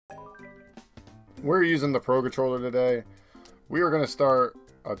We're using the Pro Controller today. We are going to start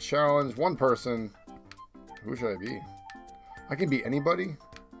a challenge. One person. Who should I be? I can be anybody?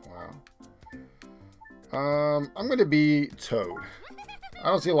 Wow. I'm going to be Toad. I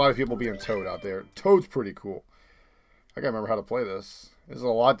don't see a lot of people being Toad out there. Toad's pretty cool. I gotta remember how to play this. This is a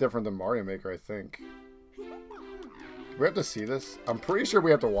lot different than Mario Maker, I think. Do we have to see this? I'm pretty sure we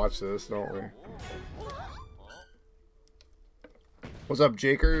have to watch this, don't we? What's up,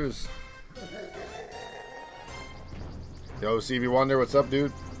 Jakers? Yo, CV Wonder, what's up,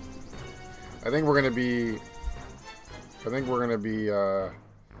 dude? I think we're gonna be...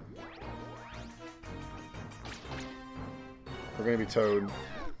 We're gonna be Toad.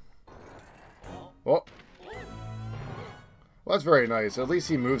 Oh. Well, that's very nice. At least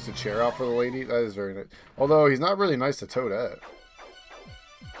he moves the chair out for the lady. That is very nice. Although, he's not really nice to Toadette.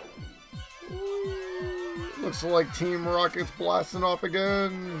 Looks like Team Rocket's blasting off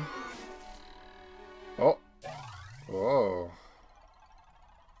again. Oh. Whoa.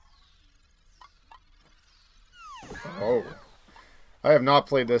 Oh. I have not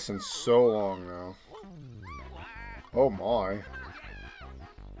played this in so long now. Oh my.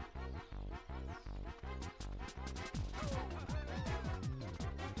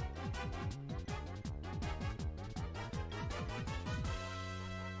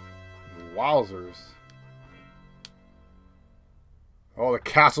 Wowzers. Oh, the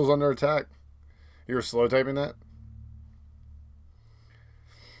castle's under attack. You were slow typing that?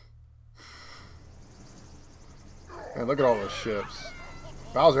 Man, look at all those ships.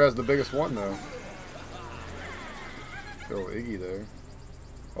 Bowser has the biggest one, though. Little Iggy there.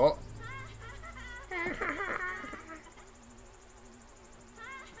 Oh.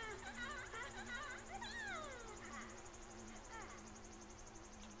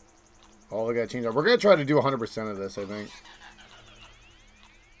 Oh, we gotta change up. We're gonna try to do 100% of this, I think.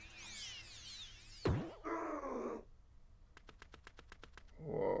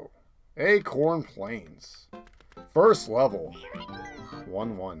 Whoa. Acorn Plains. First level.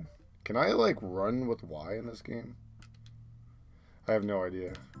 1-1. Can I, like, run with Y in this game? I have no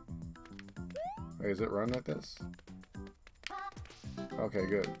idea. Wait, is it run like this? Okay,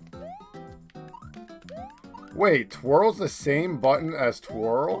 good. Wait, twirl's the same button as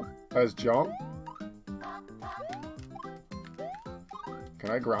twirl? As jump? Can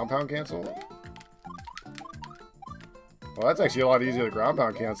I ground pound cancel? Well, that's actually a lot easier to ground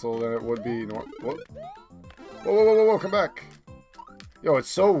pound cancel than it would be. Whoa, whoa, whoa, whoa, whoa, come back. Yo, it's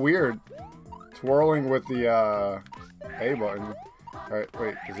so weird twirling with the A button. Alright,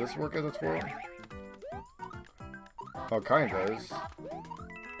 wait, does this work as a twirl? Oh, it kind of does.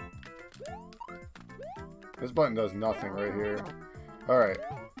 This button does nothing right here. Alright.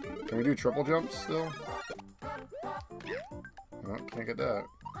 Can we do triple jumps still? No, can't get that.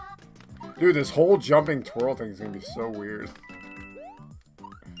 Dude, this whole jumping twirl thing is going to be so weird.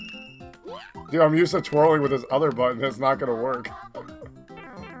 Dude, I'm used to twirling with this other button. It's not going to work.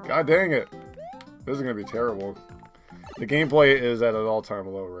 God dang it. This is going to be terrible. The gameplay is at an all-time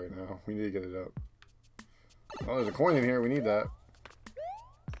low right now. We need to get it up. Oh, there's a coin in here. We need that.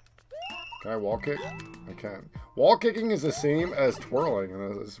 Can I wall kick? I can. Wall kicking is the same as twirling,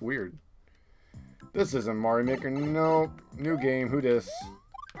 and it's weird. This isn't Mario Maker. Nope. New game. Who dis?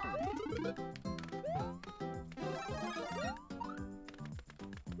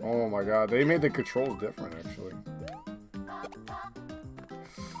 Oh my god. They made the controls different, actually.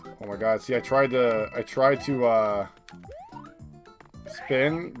 Oh my god. See, I tried to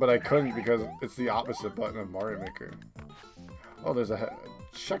spin, but I couldn't because it's the opposite button of Mario Maker. Oh, there's a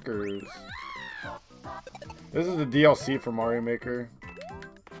checkers. This is the DLC for Mario Maker.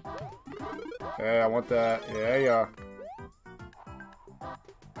 Yeah, I want that. Yeah, yeah.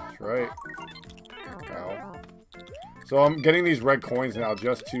 That's right. Ow. So I'm getting these red coins now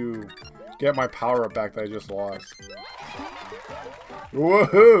just to get my power up back that I just lost.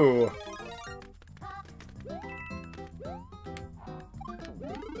 Woohoo!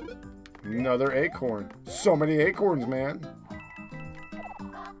 Another acorn. So many acorns, man.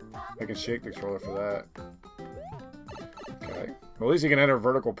 I can shake the controller for that. Okay. Well, at least you can enter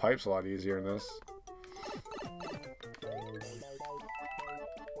vertical pipes a lot easier in this.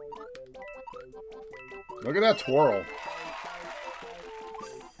 Look at that twirl.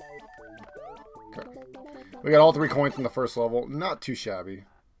 Okay. We got all 3 coins in the first level. Not too shabby.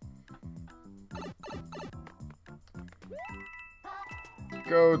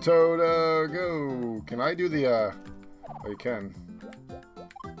 Go, Toad, go. Can I do the, Oh, you can.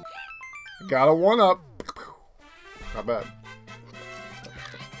 Got a 1-up. Not bad.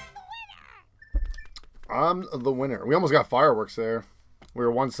 I'm the winner. We almost got fireworks there. We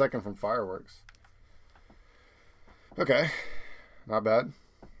were 1 second from fireworks. Okay, not bad.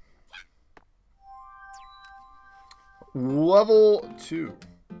 Level 2.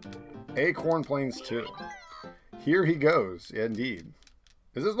 Acorn Plains 2. Here he goes, indeed.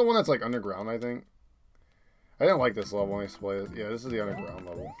 Is this the one that's like underground, I think? I didn't like this level when I used to play it. Yeah, this is the underground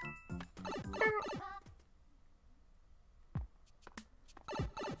level.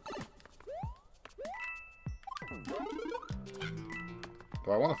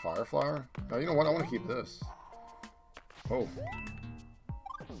 Do I want a fire flower? No, you know what? I want to keep this. Oh.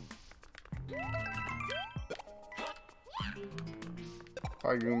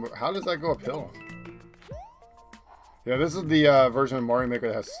 How does that go uphill? Yeah, this is the version of Mario Maker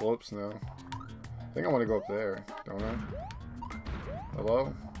that has slopes now. I think I want to go up there, don't I?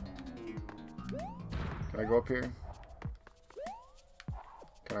 Hello? Can I go up here?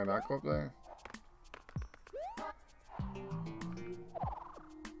 Can I not go up there?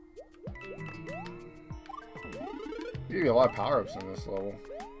 You give you a lot of power-ups in this level.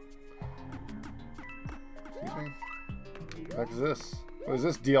 Excuse me? What the heck is this? What is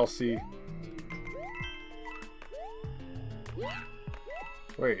this DLC?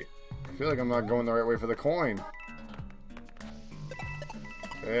 Wait. I feel like I'm not going the right way for the coin.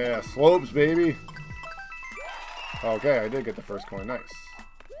 Yeah, slopes, baby. Okay, I did get the first coin. Nice.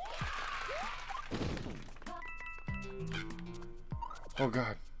 Oh,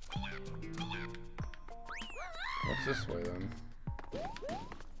 God. What's this way, then?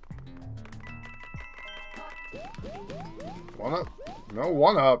 One up? No,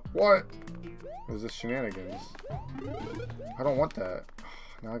 one up. What? What is this shenanigans? I don't want that.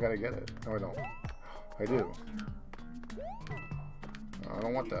 Now I gotta get it. No, I don't. I do. No, I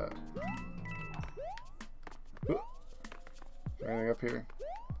don't want that. Is there anything up here?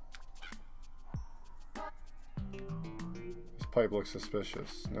 This pipe looks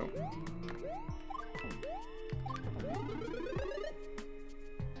suspicious. Nope.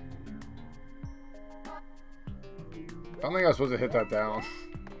 I don't think I was supposed to hit that down.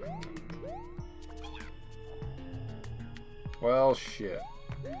 Well, shit.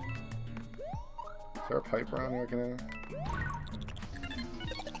 Is there a pipe around here I can enter?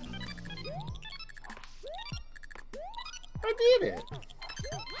 I did it!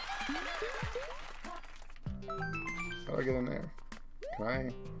 How do I get in there? Can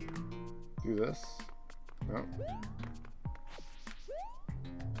I do this? No.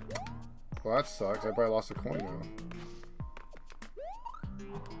 Well, that sucks. I probably lost a coin now.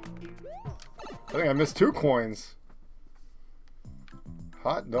 I think I missed 2 coins.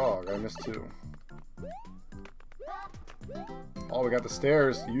 Hot dog. I missed 2. Oh, we got the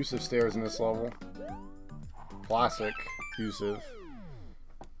stairs. Use of stairs in this level. Classic. Use of.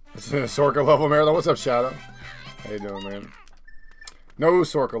 This is a Sorka level, Marilyn. What's up, Shadow? How you doing, man? No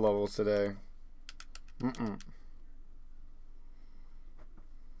Sorka levels today.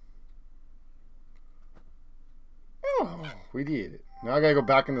 Oh, we did it. Now I gotta go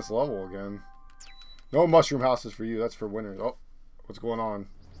back in this level again. No mushroom houses for you. That's for winners. Oh, what's going on?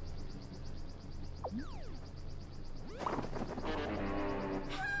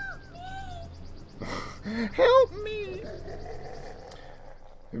 Help me!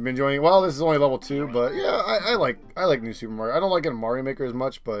 You've been enjoying it. Well, this is only level 2, but yeah, I like New Super Mario. I don't like it in Mario Maker as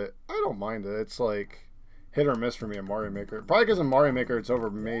much, but I don't mind it. It's like hit or miss for me in Mario Maker. Probably because in Mario Maker it's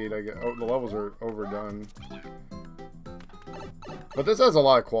overmade. The levels are overdone. But this has a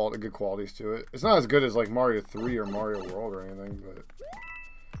lot of good qualities to it. It's not as good as like Mario 3 or Mario World or anything, but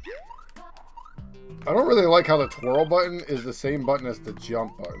I don't really like how the twirl button is the same button as the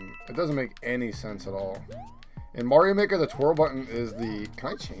jump button. It doesn't make any sense at all. In Mario Maker, the twirl button is the... Can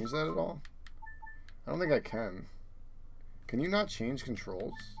I change that at all? I don't think I can. Can you not change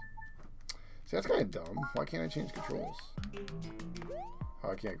controls? See, that's kind of dumb. Why can't I change controls?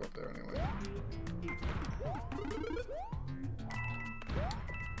 Oh, I can't go up there anyway.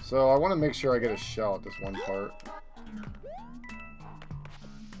 So I want to make sure I get a shell at this one part.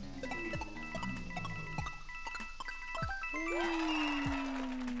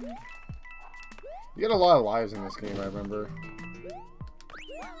 You get a lot of lives in this game, I remember.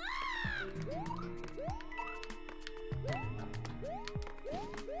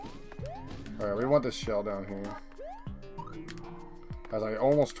 Alright, we want this shell down here. As I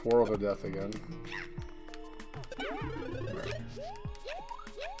almost twirl to death again.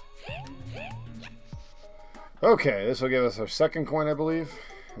 Okay, this will give us our second coin, I believe.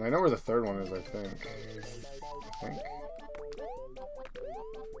 And I know where the third one is, I think.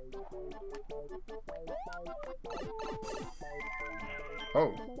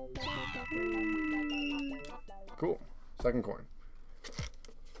 Oh. Cool. Second coin.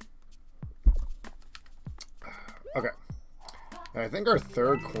 Okay. And I think our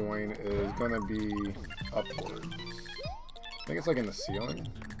third coin is going to be upwards. I think it's like in the ceiling.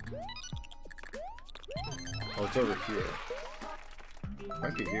 Oh, it's over here.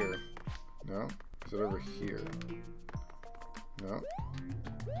 Might be here. No? Is it over here? No?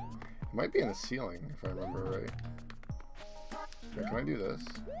 It might be in the ceiling, if I remember right. Okay, can I do this?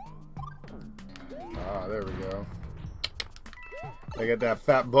 Ah, there we go. I got that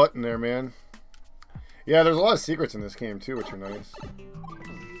fat butt in there, man. Yeah, there's a lot of secrets in this game, too, which are nice.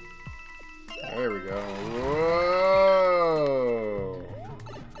 There we go. Whoa!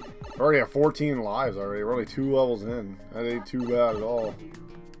 We're already at 14 lives already. We're only 2 levels in. That ain't too bad at all.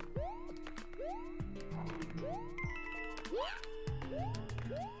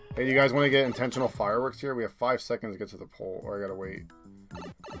 Hey, you guys want to get intentional fireworks here? We have 5 seconds to get to the pole, or I gotta wait.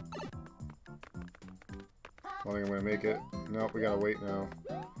 I don't think I'm gonna make it. Nope, we gotta wait now.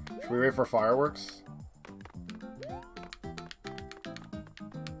 Should we wait for fireworks?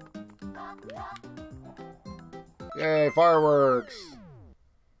 Yay, fireworks!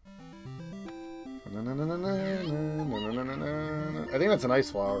 I think that's an ice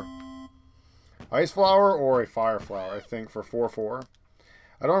flower. Ice flower or a fire flower, I think, for 4-4.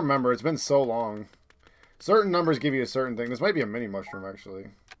 I don't remember. It's been so long. Certain numbers give you a certain thing. This might be a mini mushroom, actually.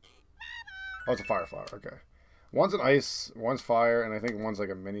 Oh, it's a fire flower. Okay. One's an ice, one's fire, and I think one's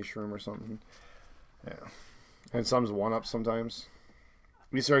like a mini shroom or something. Yeah. And some's 1-up sometimes.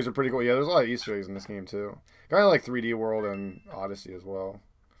 Easter eggs are pretty cool. Yeah, there's a lot of Easter eggs in this game, too. Kind of like 3D World and Odyssey as well.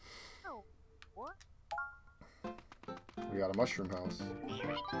 We got a mushroom house.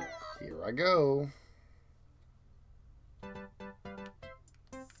 Here I go.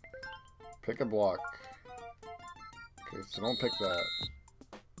 Pick a block. Okay, so don't pick that.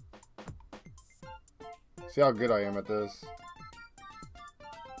 See how good I am at this.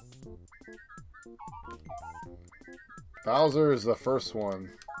 Bowser is the first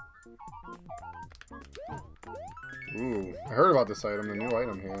one. Ooh, I heard about this item, the new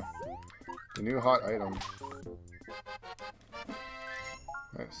item here. The new hot item.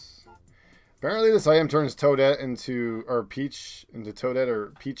 Nice. Apparently this item turns Toadette into, or Peach into Toadette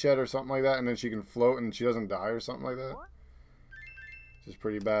or Peachette or something like that, and then she can float and she doesn't die or something like that. Which is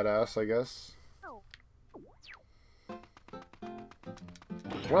pretty badass, I guess.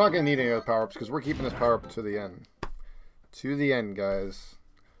 We're not going to need any other power-ups because we're keeping this power-up to the end. To the end, guys.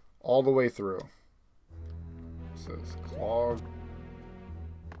 All the way through. It says clog.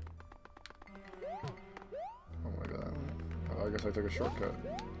 Oh my god. Oh, I guess I took a shortcut.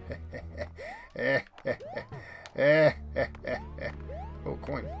 Oh,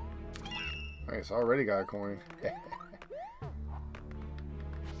 coin. Nice, already got a coin.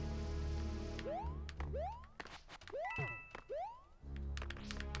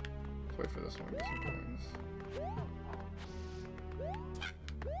 Let's wait for this one to get some coins.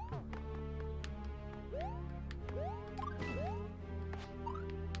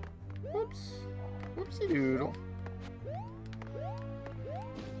 Whoops. Whoopsie doodle.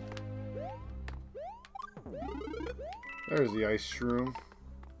 There's the ice shroom.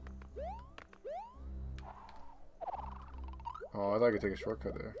 Oh, I thought I could take a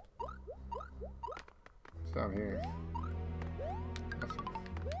shortcut there. It's down here. Nothing.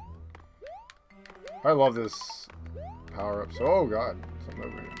 I love this power up. So, oh god, something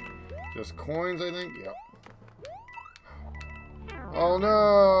over here. Just coins, I think. Yep. Oh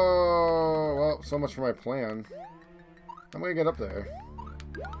no! Well, so much for my plan. I'm gonna get up there.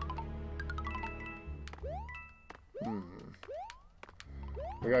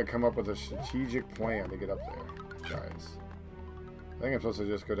 We gotta come up with a strategic plan to get up there, guys. I think I'm supposed to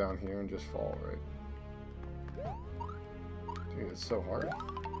just go down here and just fall, right? Dude, it's so hard.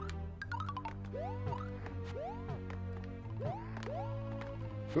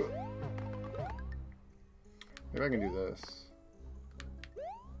 Maybe I can do this.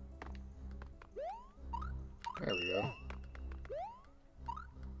 There we go.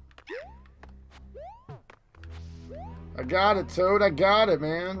 I got it, Toad. I got it,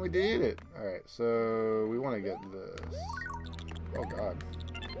 man. We did it. Alright, so we want to get this. Oh, God.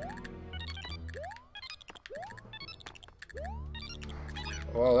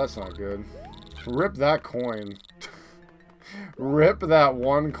 Well, that's not good. Rip that coin. Rip that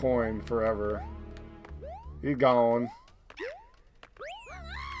one coin forever. He's gone.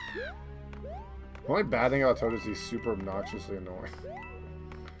 The only bad thing about Toad is he's super obnoxiously annoying.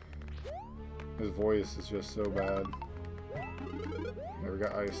 His voice is just so bad. There, we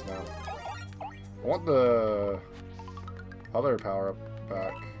got ice now. I want the other power-up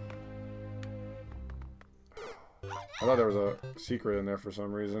back. I thought there was a secret in there for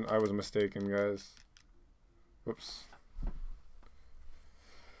some reason. I was mistaken, guys. Whoops.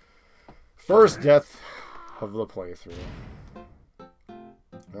 First death of the playthrough.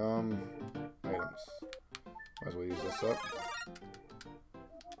 Items. Might as well use this up.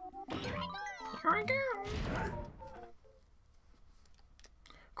 Here I go.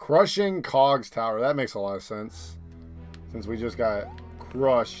 Crushing Cog's Tower. That makes a lot of sense. Since we just got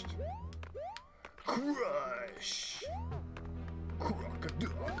crushed. Crush!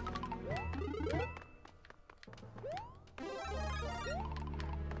 Crocodile.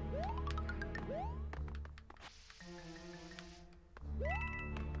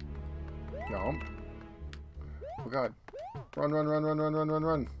 Yomp. Oh god. Run, run, run, run, run, run, run,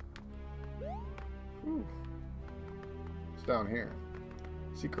 run. Ooh. It's down here.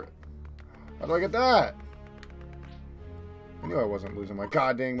 Secret. How do I get that? I knew I wasn't losing my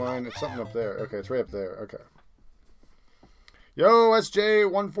goddamn mind. It's something up there. Okay, it's right up there. Okay. Yo,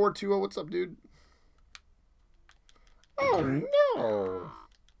 SJ1420. What's up, dude? Oh, no.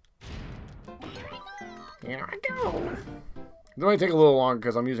 Here I go. It might take a little longer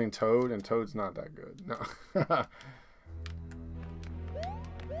because I'm using Toad, and Toad's not that good. No.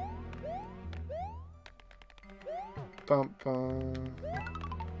 Bum, bum.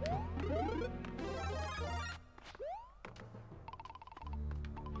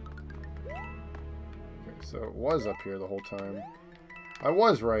 Okay, so it was up here the whole time. I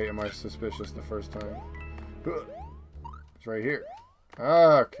was right. Am I suspicious the first time? It's right here.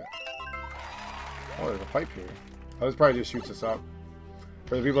 Okay. Oh, there's a pipe here. Oh, this probably just shoots us up.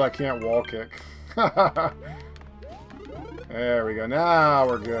 For the people that can't wall kick. There we go. Now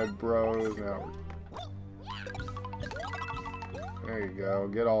we're good, bros. Now we're... There you go.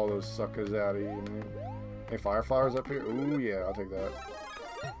 Get all those suckers out of you. Hey, fire flowers up here? Ooh, yeah, I'll take that.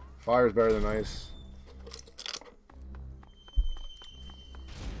 Fire's better than ice.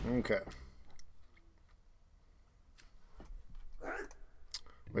 Okay.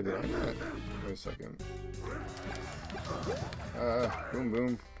 Wait, did I not? Wait a second. Boom,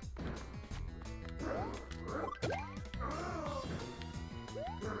 boom.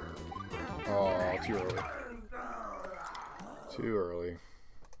 Oh, too early. Too early.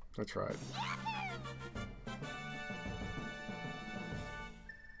 I tried.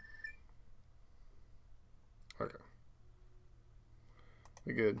 Okay.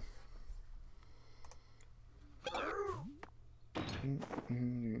 We good.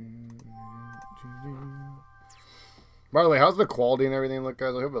 By the way, how's the quality and everything look,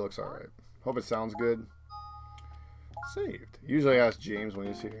 guys? I hope it looks alright. Hope it sounds good. Saved. Usually I ask James when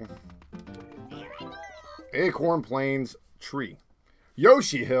he's here. Acorn Plains Tree.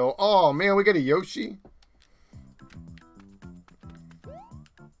 Yoshi Hill. Oh, man, we get a Yoshi?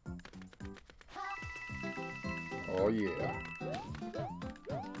 Oh, yeah.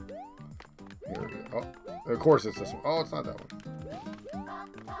 Here we go. Oh, of course it's this one. Oh, it's not that one.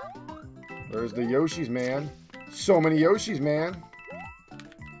 There's the Yoshis, man. So many Yoshis, man.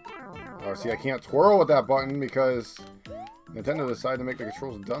 Oh, see, I can't twirl with that button because Nintendo decided to make the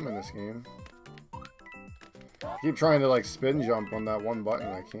controls dumb in this game. I keep trying to, like, spin jump on that one button.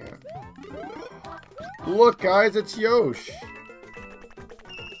 I can't. Look, guys, it's Yosh.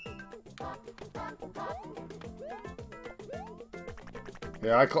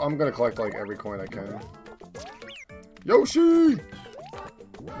 Yeah, I'm going to collect, like, every coin I can. Yoshi!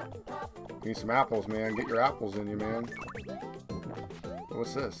 Need some apples, man. Get your apples in you, man.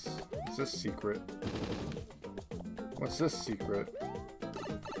 What's this? What's this secret? What's this secret?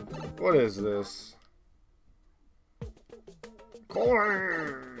 What is this?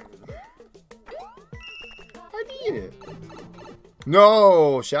 Coin! I need it.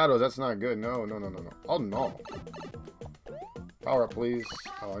 No! Shadows, that's not good. No, no, no, no, no. Oh, no. Power up, please.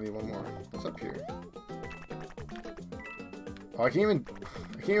 Oh, I need one more. What's up here? Oh, I can't even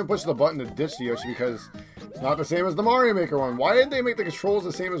push the button to ditch the Yoshi because it's not the same as the Mario Maker one. Why didn't they make the controls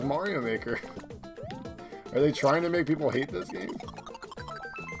the same as Mario Maker? Are they trying to make people hate this game? Oh,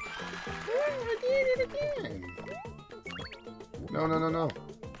 I did it again. No, no, no, no.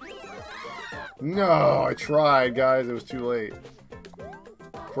 No, I tried, guys. It was too late.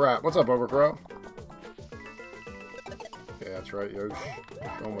 Crap. What's up, Overcrow? Yeah, that's right, Yosh.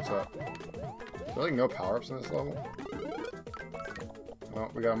 Show him what's up. Is there like no power-ups in this level? Oh,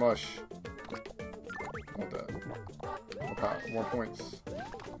 we got a mush. I want that. More power, more points.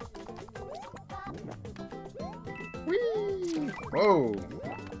 Whee! Whoa!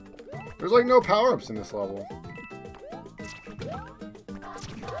 There's like no power-ups in this level.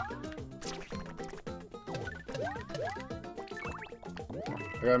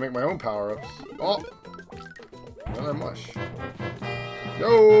 I gotta make my own power-ups. Oh! Another mush.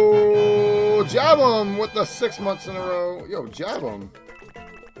 Yo! Jab him with the 6 months in a row. Yo, jab him.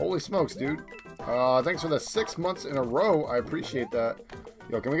 Holy smokes, dude. Thanks for the 6 months in a row. I appreciate that.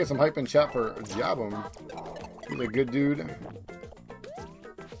 Yo, can we get some hype in chat for jab him? He's a good dude.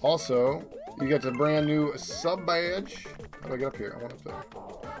 Also, you get the brand new sub badge. How do I get up here? I want up there.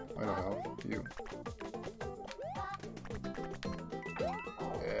 I know how. You.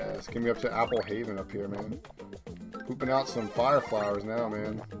 Yes, get me up to Apple Haven up here, man. Pooping out some fire flowers now,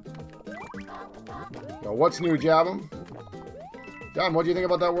 man. Yo, what's new, Jab'em? John, what do you think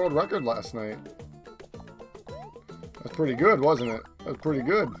about that world record last night? That's pretty good, wasn't it? That was pretty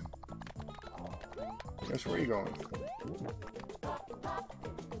good. Guess where you going?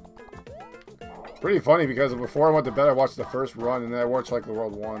 Pretty funny because before I went to bed, I watched the first run, and then I watched like the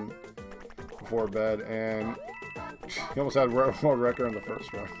World 1 before bed, and he almost had world record in the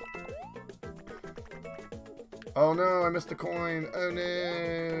first run. Oh no, I missed the coin. Oh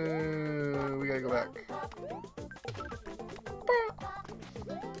no, we gotta go back.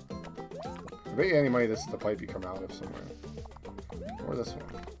 I bet you any money this is the pipe you come out of somewhere. Or this one.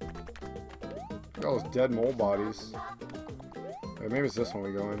 Look at all those dead mole bodies. Hey, maybe it's this one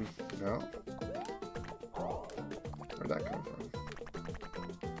we go in. No? Where'd that come from?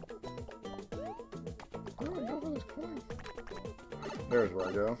 Where do I go for this coin? There's where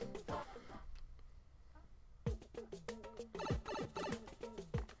I go.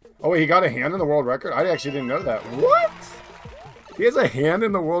 Oh wait, he got a hand in the world record? I actually didn't know that. What? He has a hand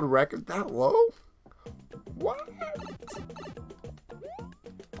in the world record that low? What?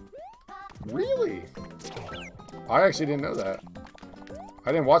 Really? I actually didn't know that.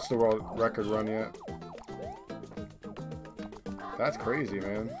 I didn't watch the world record run yet. That's crazy,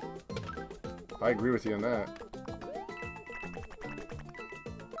 man. I agree with you on that.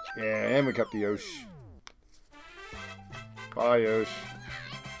 Yeah, and we kept the Yosh. Bye, Yosh.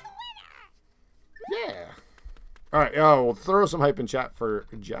 Yeah. Alright, yo, we'll throw some hype in chat for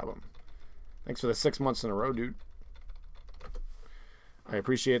Jab'em. Thanks for the 6 months in a row, dude. I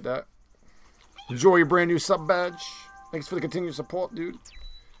appreciate that. Enjoy your brand new sub badge. Thanks for the continued support, dude.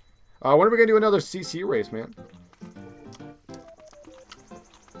 When are we going to do another CC race, man?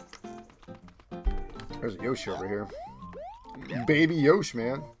 There's a Yoshi over here. Baby Yoshi,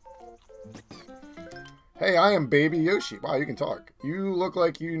 man. Hey, I am Baby Yoshi. Wow, you can talk. You look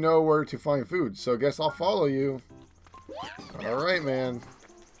like you know where to find food, so guess I'll follow you. Alright, man.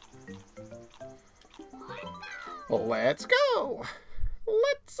 Let's go.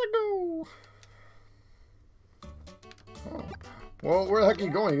 Let's go. Oh. Well, where the heck are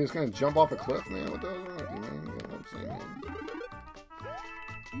you going? You just gonna jump off a cliff, man? What the hell is wrong with you, man? You know what I'm saying, man?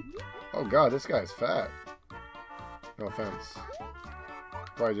 Oh god, this guy's fat. No offense.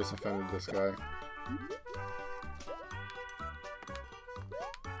 Probably just offended this guy.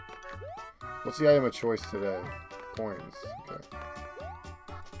 What's the item of choice today? Coins. Okay.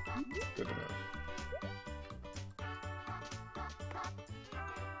 Good to know.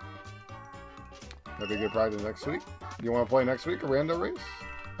 That'd be a good practice next week. You want to play next week a rando race?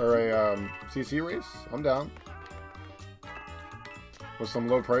 Or a CC race? I'm down. With some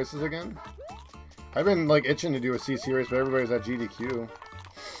low prices again? I've been like itching to do a CC race, but everybody's at GDQ.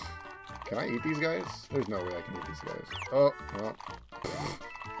 Can I eat these guys? There's no way I can eat these guys. Oh, well.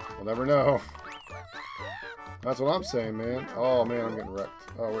 We'll never know. That's what I'm saying, man. Oh, man, I'm getting wrecked.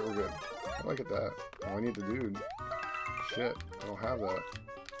 Oh, wait, we're good. Look at that. Oh, I need the dude. Shit, I don't have that.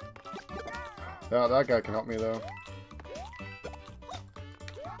 Yeah, that guy can help me, though.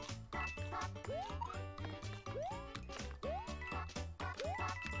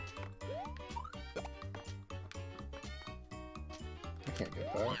 I can't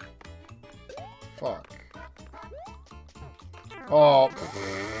get that. Fuck. Oh.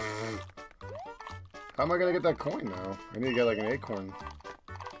 How am I gonna get that coin now? I need to get like an acorn.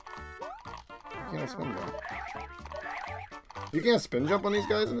 Can't I spin jump? You can't spin jump on these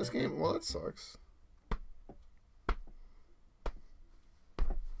guys in this game? Well, that sucks.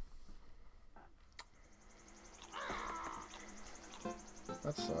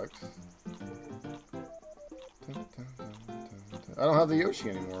 That sucks. I don't have the Yoshi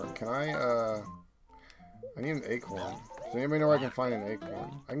anymore. Can I, I need an acorn. Does anybody know where I can find an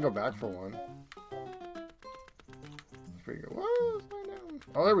acorn? I can go back for one. That's pretty good. Whoa, slide down.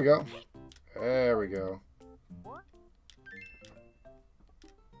 Oh, there we go. There we go.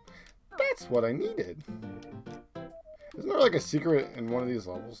 That's what I needed. Isn't there like a secret in one of these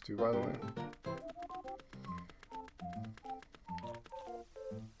levels too, by the way?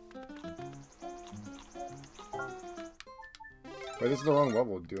 Wait, this is the wrong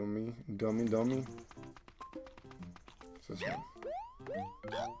level. Dummy. It's this one.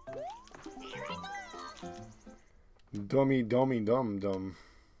 Dummy, dummy, dumb, dumb.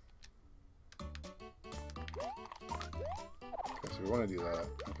 Okay, so we want to do that.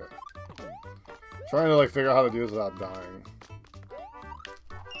 Okay. Trying to like figure out how to do this without dying.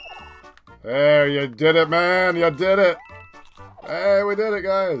 There, you did it, man! You did it! Hey, we did it,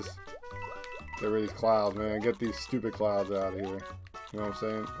 guys! Get rid of these clouds, man. Get these stupid clouds out of here. You know what I'm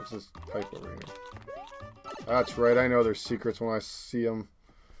saying? What's this pipe over here? That's right, I know there's secrets when I see them.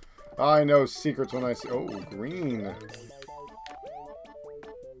 I know secrets when I see... Oh, green!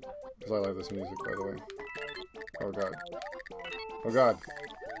 Because I like this music, by the way. Oh, God. Oh, God.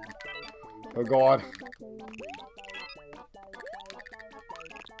 Oh, God.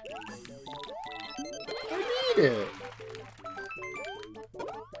 I need it!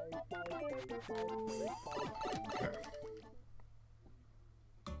 Okay.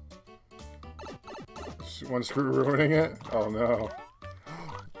 One screw ruining it? Oh, no.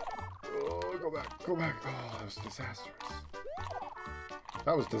 Oh, go back. Go back. Oh, that was disastrous.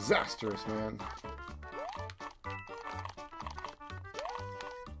 That was disastrous, man.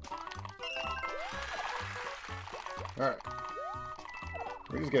 Alright.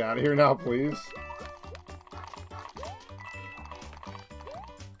 Can we just get out of here now, please?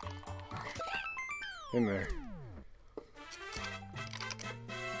 In there.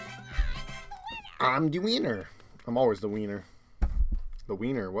 I'm the wiener. I'm always the wiener. The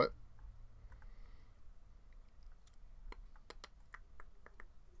wiener, what?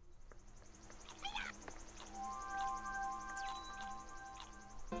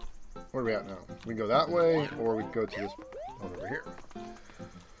 Where are we at now? We go that way, or we go to this one over here.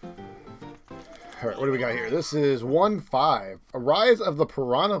 Alright, what do we got here? This is 1-5. A Rise of the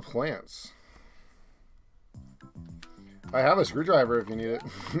Piranha Plants. I have a screwdriver if you need it.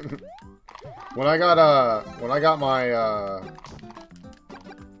 When I got my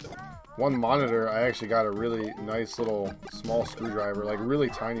one monitor, I actually got a really nice little small screwdriver, like really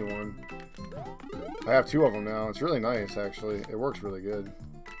tiny one. I have 2 of them now. It's really nice, actually. It works really good.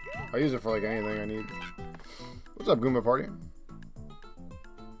 I use it for like anything I need. What's up, Goomba Party?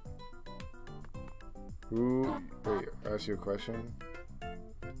 Who? Wait, I ask you a question.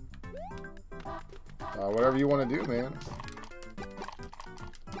 Whatever you want to do, man.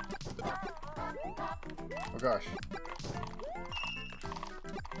 Oh gosh.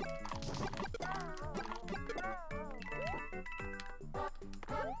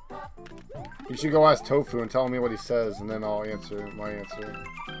 You should go ask Tofu and tell me what he says, and then I'll answer my answer.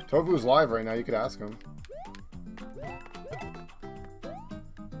 Tofu's live right now. You could ask him.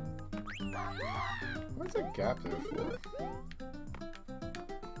 What's that gap there for?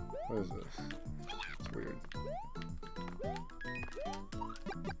 What is this? It's weird.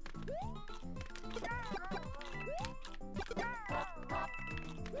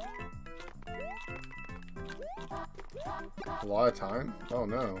 A lot of time? Oh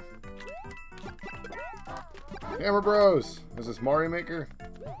no. Hammer Bros! Is this Mario Maker?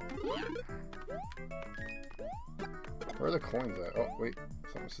 Where are the coins at? Oh, wait.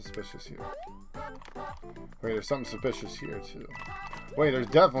 Something suspicious here. Wait, there's something suspicious here, too. Wait, there's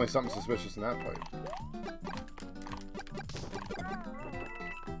definitely something suspicious in that pipe.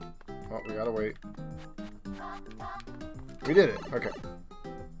 Oh, we gotta wait. We did it! Okay.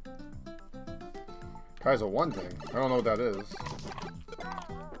 Guys, a one thing. I don't know what that is.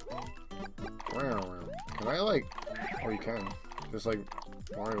 Can I, like... Oh, you can. Just like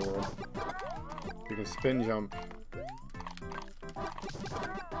Mario World. You can spin jump.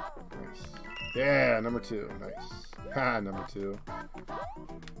 Nice. Yeah, number 2. Nice. Ha, number 2.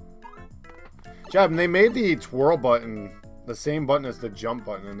 Jab, and they made the twirl button the same button as the jump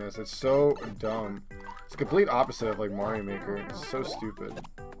button in this. It's so dumb. It's the complete opposite of, like, Mario Maker. It's so stupid.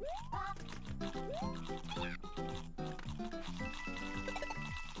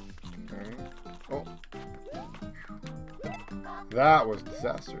 Okay. Oh. That was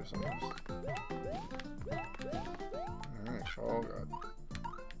disastrous almost. Alright, oh god.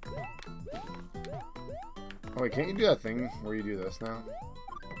 Oh wait, can't you do that thing where you do this now?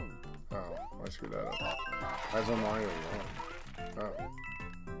 Oh, I screwed that up. That's on Mario 1. Oh.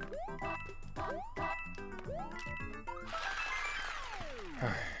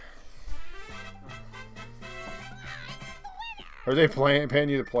 Are they paying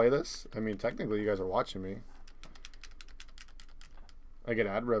you to play this? I mean, technically you guys are watching me. I get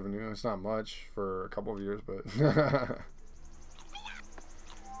ad revenue. It's not much for a couple of years, but it's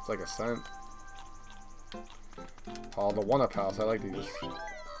like a cent. Oh, the one-up house. I like these.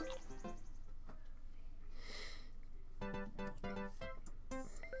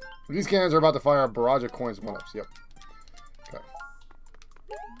 These cannons are about to fire a barrage of coins one-ups. Yep. Okay.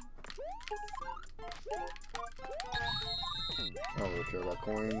 I don't really care about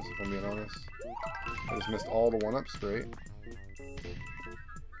coins, if I'm being honest. I just missed all the 1-ups, great.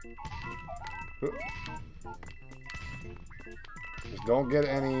 Just don't get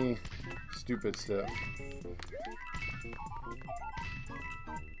any stupid stuff.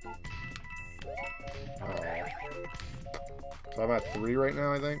 So I'm at 3 right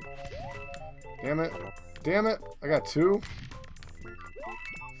now, I think. Damn it. Damn it. I got 2.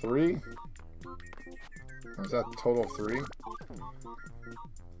 3. Or is that a total of 3?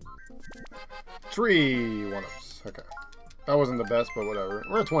 3 1-ups. Okay. That wasn't the best, but whatever.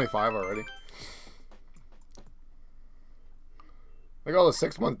 We're at 25 already. Look at all the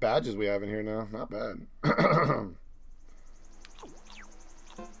 6-month badges we have in here now. Not bad. I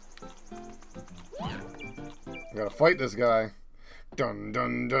gotta fight this guy. Dun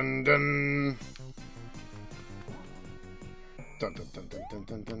dun dun dun. Dun dun dun dun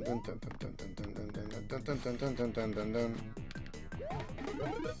dun dun dun dun dun dun dun dun dun dun dun dun dun dun dun.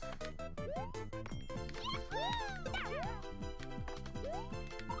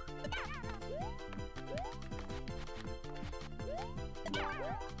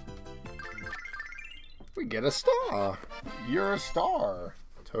 We get a star. You're a star,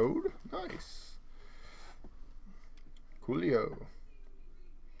 Toad. Nice. Coolio.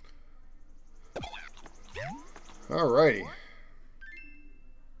 Alrighty.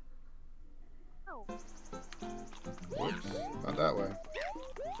 Whoops. Not that way.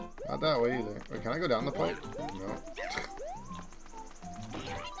 Not that way either. Wait, can I go down the pipe? No.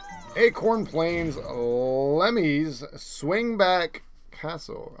 Acorn Plains Lemmy's Swingback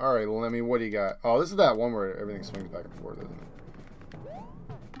Castle. Alright, Lemmy, what do you got? Oh, this is that one where everything swings back and forth, isn't it?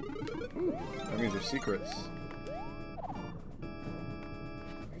 Ooh, that means there's secrets.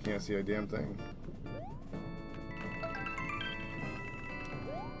 I can't see a damn thing.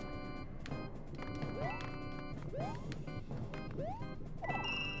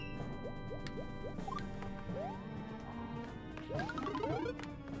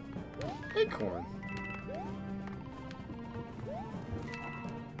 Acorn.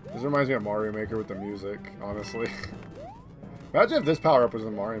 This reminds me of Mario Maker with the music, honestly. Imagine if this power-up was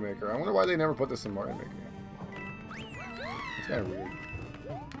in Mario Maker. I wonder why they never put this in Mario Maker. It's kind of weird.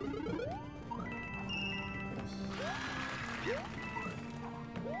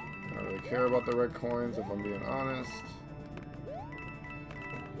 I don't really care about the red coins, if I'm being honest.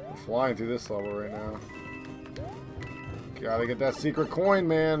 We're flying through this level right now. Gotta get that secret coin,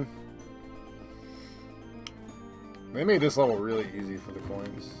 man. They made this level really easy for the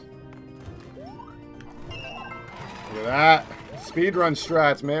coins. Look at that. Speedrun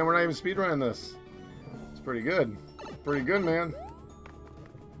strats, man. We're not even speedrunning this. It's pretty good. Pretty good, man.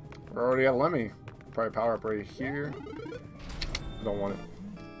 We're already at Lemmy. Probably power up right here. I don't want it.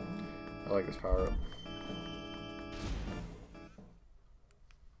 I like this power up.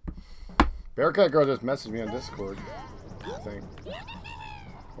 Bearcat Girl just messaged me on Discord, I think.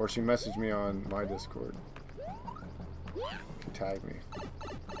 Or she messaged me on my Discord. Tag me.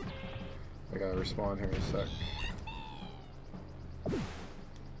 I gotta respond here in a sec.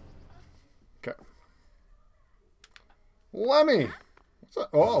 Okay. Lemmy! What's up?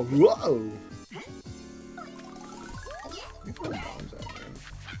 Oh, whoa! You throw bombs at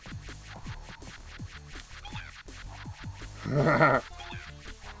me.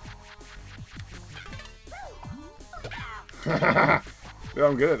 Dude,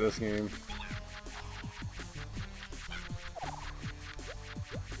 I'm good at this game.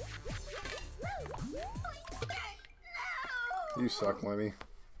 You suck, Lemmy.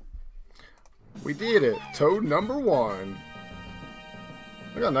 We did it. Toad number 1.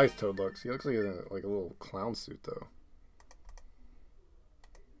 Look how nice Toad looks. He looks like a little clown suit, though.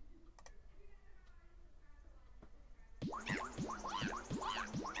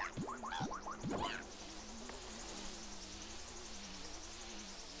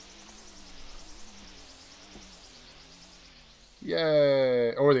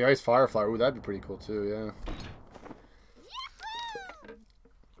 Yay! Or the Ice Firefly. Ooh, that'd be pretty cool, too, yeah.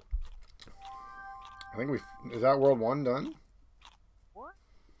 I think is that World 1 done? What?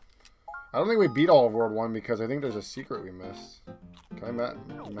 I don't think we beat all of World 1 because I think there's a secret we missed. Can I map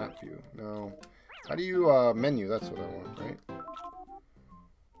view? No. How do you menu? That's what I want, right?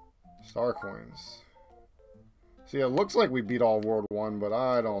 Star coins. See, it looks like we beat all World 1, but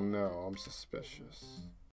I don't know. I'm suspicious.